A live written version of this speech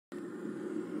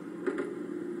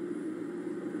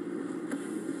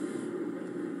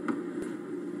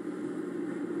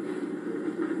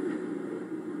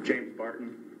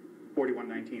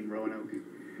4119 Roanoke.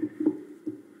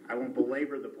 I won't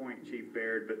belabor the point, Chief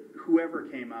Baird, but whoever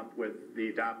came up with the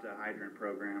Adopt a Hydrant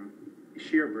program,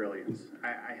 sheer brilliance.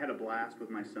 I had a blast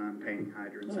with my son painting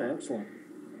hydrants. Oh,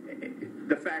 excellent.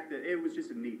 The fact that it was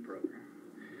just a neat program.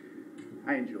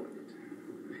 I enjoyed it.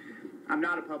 I'm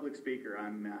not a public speaker.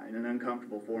 I'm in an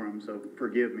uncomfortable forum, so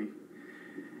forgive me.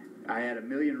 I had a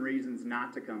million reasons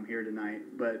not to come here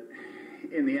tonight, but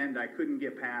in the end, I couldn't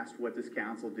get past what this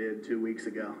council did 2 weeks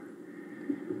ago.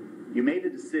 You made a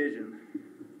decision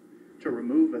to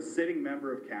remove a sitting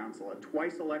member of council, a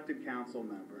twice elected council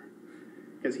member,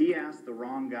 because he asked the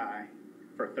wrong guy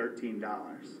for $13.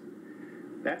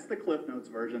 That's the Cliff Notes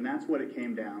version. That's what it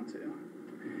came down to.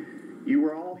 You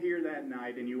were all here that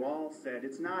night and you all said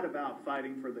it's not about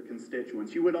fighting for the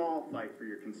constituents. You would all fight for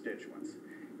your constituents.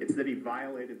 It's that he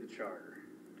violated the charter.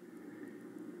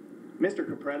 Mr.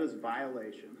 Capretta's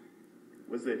violation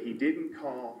was that he didn't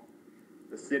call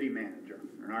the city manager,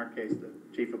 or in our case, the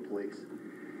chief of police.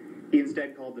 He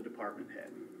instead called the department head.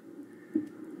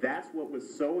 That's what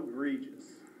was so egregious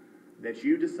that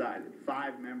you decided,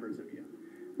 5 members of you,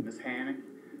 Ms. Hannick,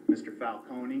 Mr.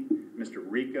 Falcone, Mr.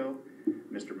 Rico,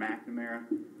 Mr. McNamara,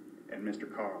 and Mr.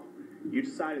 Carl. You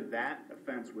decided that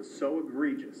offense was so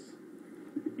egregious,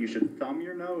 you should thumb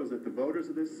your nose at the voters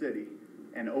of this city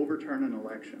and overturn an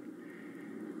election.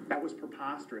 That was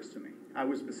preposterous to me. I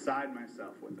was beside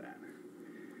myself with that.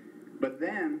 But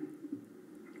then,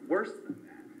 worse than that,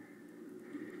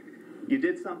 you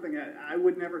did something I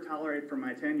would never tolerate from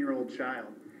my 10-year-old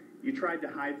child. You tried to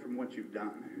hide from what you've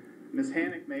done. Ms.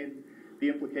 Hannick made the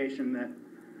implication that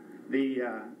the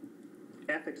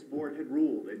ethics board had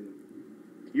ruled, and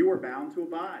you were bound to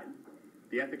abide.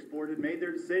 The ethics board had made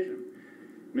their decision.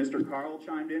 Mr. Carl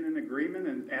chimed in agreement,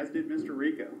 and as did Mr.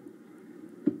 Rico.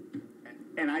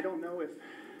 And I don't know if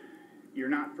you're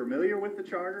not familiar with the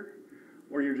charter,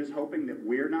 or you're just hoping that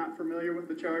we're not familiar with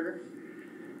the charter.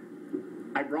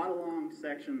 I brought along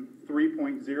section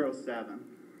 3.07,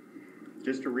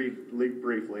 just to read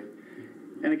briefly.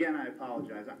 And again, I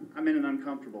apologize. I'm in an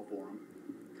uncomfortable forum.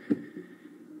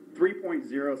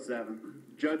 3.07,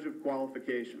 Judge of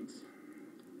Qualifications.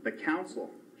 The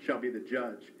council shall be the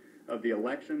judge of the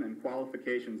election and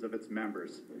qualifications of its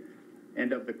members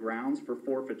and of the grounds for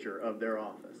forfeiture of their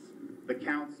office. The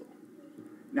council,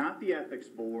 not the ethics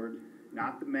board,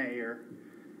 not the mayor,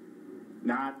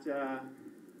 not the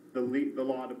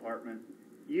law department,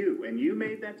 you. And you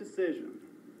made that decision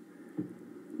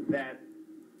that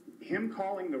him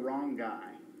calling the wrong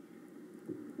guy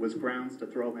was grounds to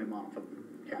throw him off of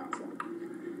council.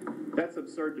 That's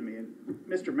absurd to me. And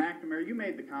Mr. McNamara, you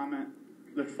made the comment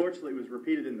that fortunately was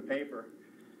repeated in the paper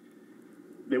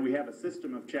that we have a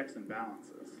system of checks and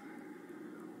balances.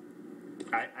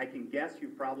 I can guess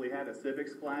you've probably had a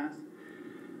civics class,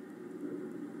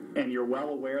 and you're well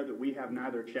aware that we have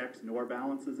neither checks nor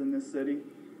balances in this city.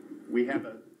 We have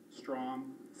a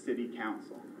strong city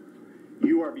council.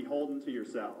 You are beholden to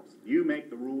yourselves. You make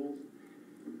the rules.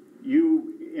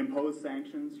 You impose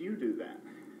sanctions. You do that.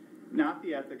 Not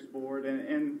the ethics board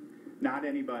and not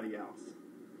anybody else.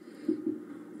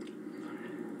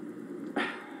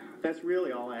 That's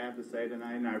really all I have to say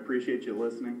tonight, and I appreciate you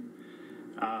listening.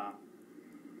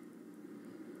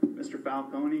 Mr.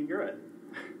 Falcone,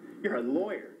 you're a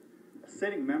lawyer, a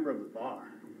sitting member of the bar.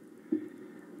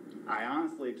 I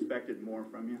honestly expected more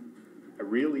from you. I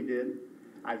really did.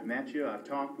 I've met you. I've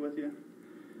talked with you.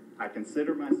 I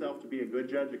consider myself to be a good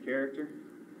judge of character.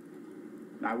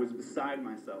 I was beside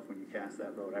myself when you cast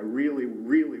that vote. I really,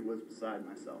 really was beside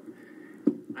myself.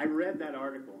 I read that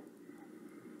article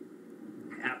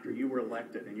after you were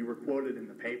elected, and you were quoted in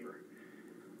the paper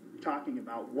talking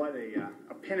about what a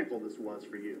pinnacle this was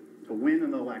for you, to win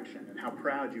an election, and how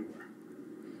proud you were.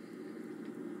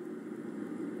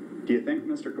 Do you think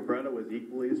Mr. Capretta was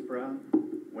equally as proud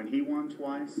when he won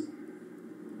twice?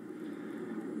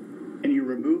 And you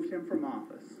removed him from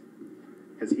office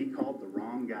because he called the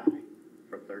wrong guy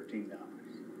for $13.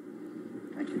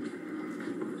 Thank you.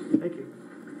 Thank you.